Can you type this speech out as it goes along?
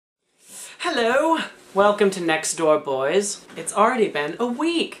Hello! Welcome to NextDoorBoys. It's already been a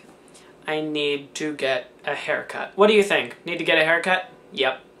week. I need to get a haircut. What do you think? Need to get a haircut?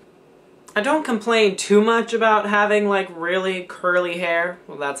 Yep. I don't complain too much about having like really curly hair.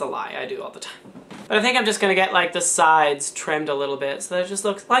 Well, that's a lie. I do all the time. But I think I'm just gonna get like the sides trimmed a little bit so that it just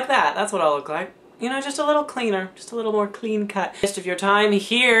looks like that. That's what I'll look like. You know, just a little cleaner, just a little more clean cut. Waste of your time,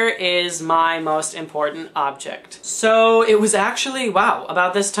 here is my most important object. So it was actually, wow,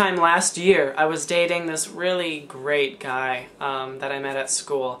 about this time last year, I was dating this really great guy that I met at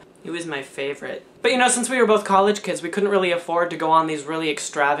school. He was my favorite. But you know, since we were both college kids, we couldn't really afford to go on these really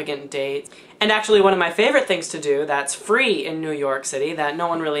extravagant dates. And actually one of my favorite things to do that's free in New York City that no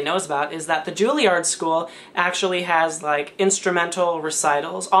one really knows about is that the Juilliard School actually has like instrumental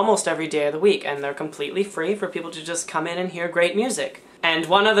recitals almost every day of the week, and they're completely free for people to just come in and hear great music. And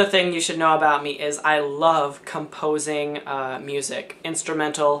one other thing you should know about me is I love composing music,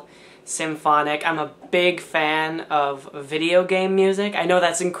 instrumental, symphonic. I'm a big fan of video game music. I know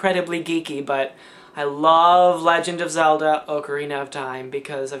that's incredibly geeky, but I love Legend of Zelda: Ocarina of Time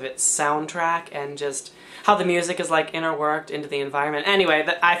because of its soundtrack and just how the music is like interworked into the environment. Anyway,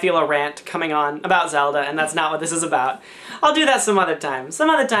 I feel a rant coming on about Zelda, and that's not what this is about. I'll do that some other time. Some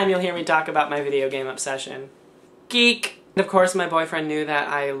other time you'll hear me talk about my video game obsession. Geek! And of course my boyfriend knew that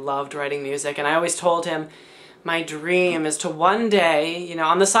I loved writing music, and I always told him my dream is to one day, you know,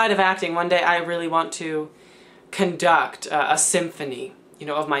 on the side of acting, one day I really want to conduct a symphony, you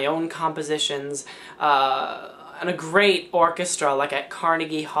know, of my own compositions, and a great orchestra, like at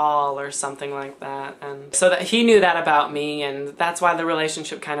Carnegie Hall or something like that. And so that he knew that about me, and that's why the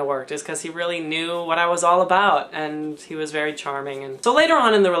relationship kind of worked, is because he really knew what I was all about, and he was very charming. And so later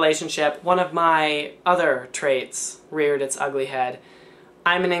on in the relationship, one of my other traits reared its ugly head.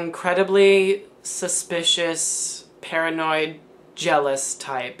 I'm an incredibly suspicious, paranoid, jealous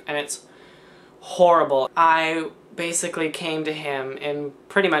type, and it's horrible. I basically came to him in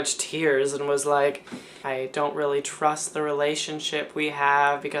pretty much tears and was like, I don't really trust the relationship we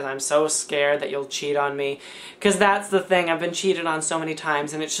have because I'm so scared that you'll cheat on me. Because that's the thing, I've been cheated on so many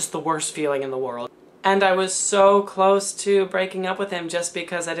times and it's just the worst feeling in the world. And I was so close to breaking up with him just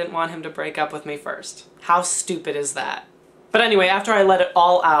because I didn't want him to break up with me first. How stupid is that? But anyway, after I let it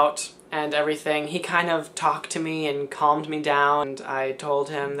all out and everything, he kind of talked to me and calmed me down, and I told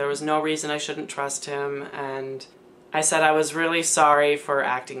him there was no reason I shouldn't trust him, and I said I was really sorry for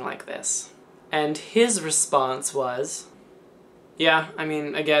acting like this. And his response was, yeah, I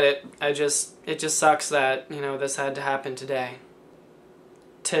mean, I get it. It just sucks that, you know, this had to happen today.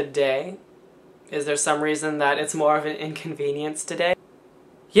 Today? Is there some reason that it's more of an inconvenience today?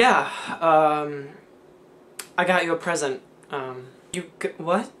 Yeah, I got you a present.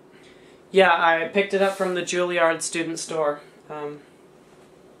 What? Yeah, I picked it up from the Juilliard student store.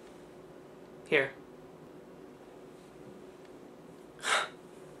 Here.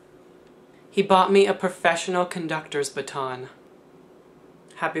 He bought me a professional conductor's baton.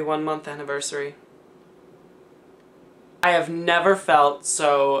 Happy 1-month anniversary. I have never felt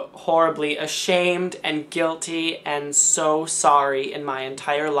so horribly ashamed and guilty and so sorry in my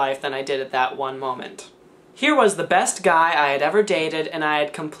entire life than I did at that one moment. Here was the best guy I had ever dated, and I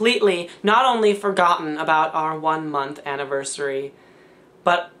had completely not only forgotten about our 1-month anniversary,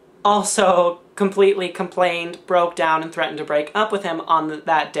 but also completely complained, broke down, and threatened to break up with him on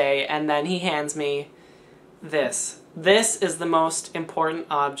that day, and then he hands me this. This is the most important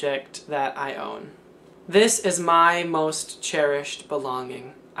object that I own. This is my most cherished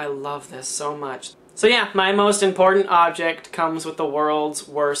belonging. I love this so much. So yeah, my most important object comes with the world's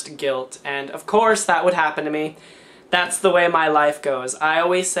worst guilt, and of course that would happen to me. That's the way my life goes. I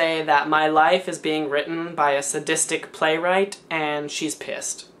always say that my life is being written by a sadistic playwright, and she's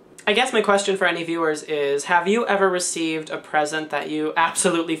pissed. I guess my question for any viewers is, have you ever received a present that you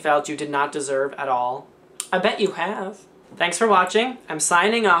absolutely felt you did not deserve at all? I bet you have. Thanks for watching. I'm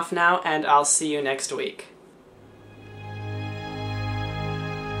signing off now, and I'll see you next week.